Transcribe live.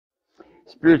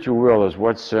Spiritual will is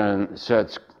what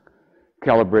sets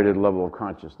calibrated level of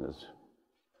consciousness.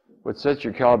 What sets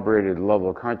your calibrated level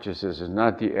of consciousness is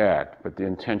not the act, but the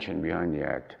intention behind the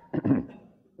act.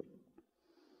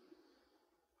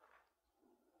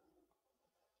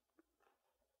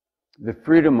 The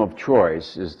freedom of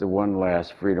choice is the one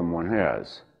last freedom one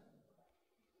has.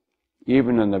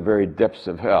 Even in the very depths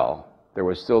of hell, there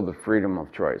was still the freedom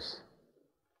of choice.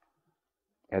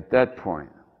 At that point,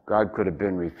 God could have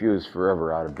been refused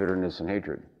forever out of bitterness and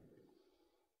hatred.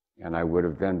 And I would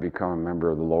have then become a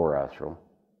member of the lower astral.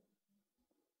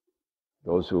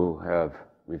 Those who have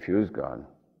refused God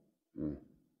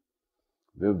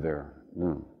live there.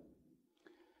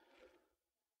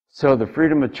 So the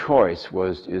freedom of choice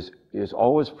is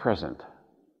always present.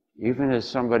 Even as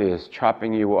somebody is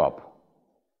chopping you up,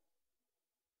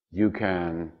 you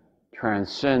can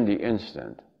transcend the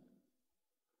instant.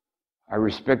 I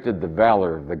respected the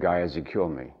valor of the guy as he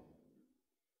killed me.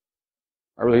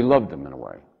 I really loved him in a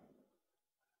way.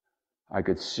 I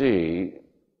could see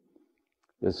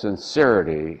the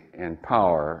sincerity and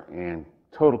power and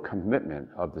total commitment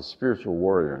of the spiritual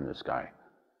warrior in this guy.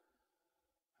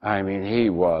 I mean, he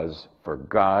was, for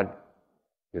God,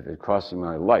 if it cost him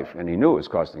my life, and he knew it was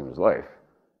costing him his life,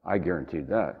 I guaranteed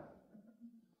that.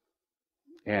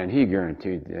 And he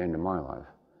guaranteed the end of my life.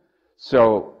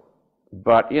 So,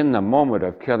 but in the moment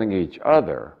of killing each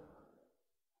other,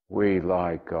 we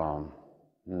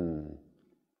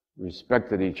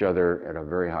respected each other at a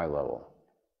very high level.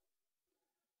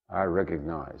 I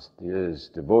recognized his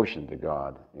devotion to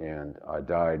God, and I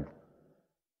died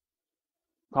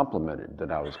complimented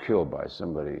that I was killed by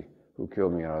somebody who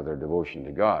killed me out of their devotion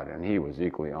to God, and he was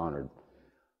equally honored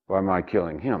by my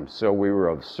killing him. So we were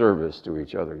of service to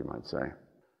each other, you might say.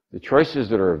 The choices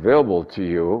that are available to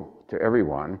you, to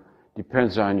everyone,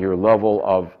 depends on your level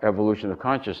of evolution of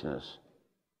consciousness.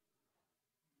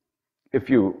 If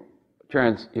you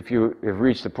have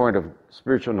reached the point of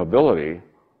spiritual nobility,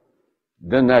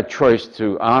 then that choice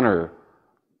to honor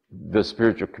the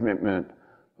spiritual commitment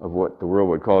of what the world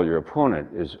would call your opponent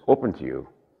is open to you.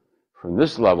 From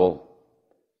this level,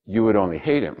 you would only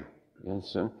hate him. You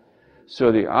understand?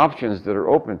 So the options that are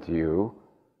open to you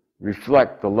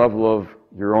reflect the level of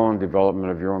your own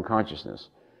development of your own consciousness.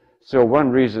 So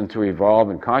one reason to evolve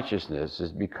in consciousness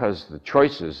is because the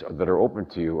choices that are open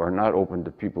to you are not open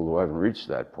to people who haven't reached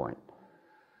that point.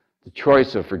 The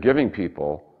choice of forgiving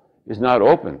people is not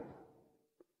open.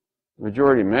 The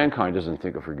majority of mankind doesn't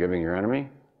think of forgiving your enemy,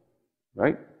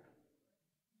 right?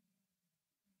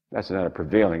 That's not a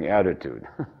prevailing attitude.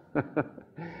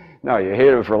 Now, you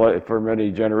hate them for many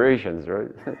generations, right?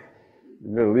 In the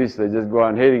Middle East, they just go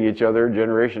on hating each other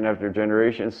generation after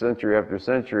generation, century after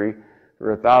century,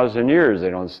 for 1,000 years.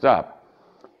 They don't stop.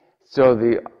 So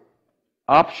the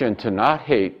option to not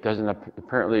hate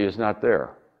apparently is not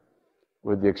there,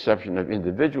 with the exception of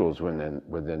individuals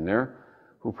within there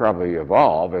who probably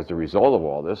evolve as a result of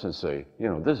all this and say,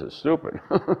 this is stupid.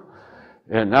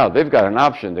 And now they've got an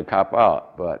option to cop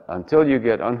out. But until you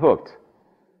get unhooked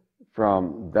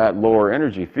from that lower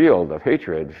energy field of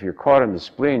hatred, if you're caught in the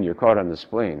spleen, you're caught in the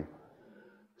spleen.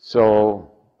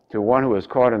 So to one who is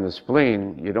caught in the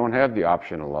spleen, you don't have the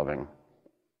option of loving.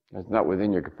 It's not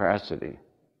within your capacity.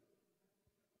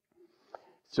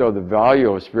 So the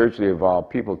value of spiritually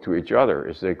evolved people to each other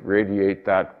is they radiate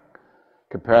that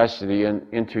capacity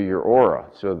into your aura.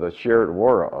 So the shared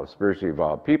aura of spiritually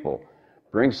evolved people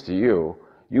brings to you,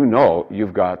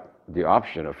 you've got the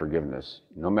option of forgiveness.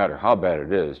 No matter how bad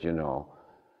it is,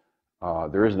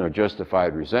 there is no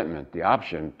justified resentment. The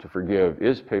option to forgive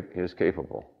is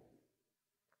capable.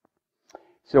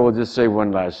 So we'll just say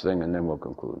one last thing and then we'll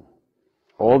conclude.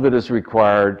 All that is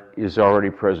required is already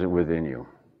present within you.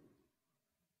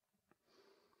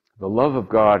 The love of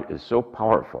God is so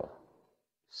powerful,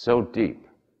 so deep,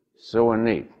 so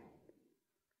innate,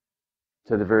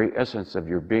 to the very essence of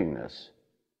your beingness,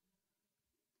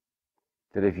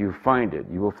 that if you find it,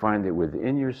 you will find that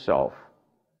within yourself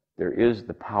there is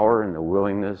the power and the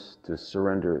willingness to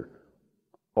surrender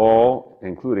all,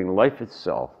 including life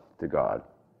itself, to God.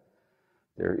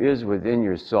 There is within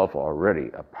yourself already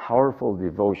a powerful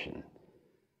devotion.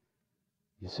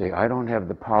 You say, I don't have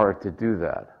the power to do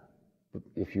that. But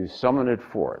if you summon it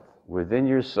forth, within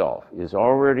yourself is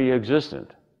already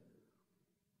existent.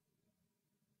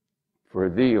 For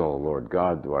thee, O Lord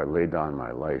God, do I lay down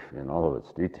my life in all of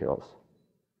its details.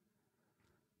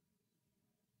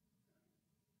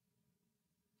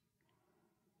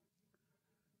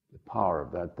 The power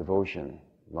of that devotion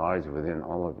lies within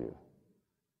all of you,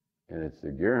 and it's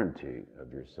the guarantee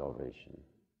of your salvation.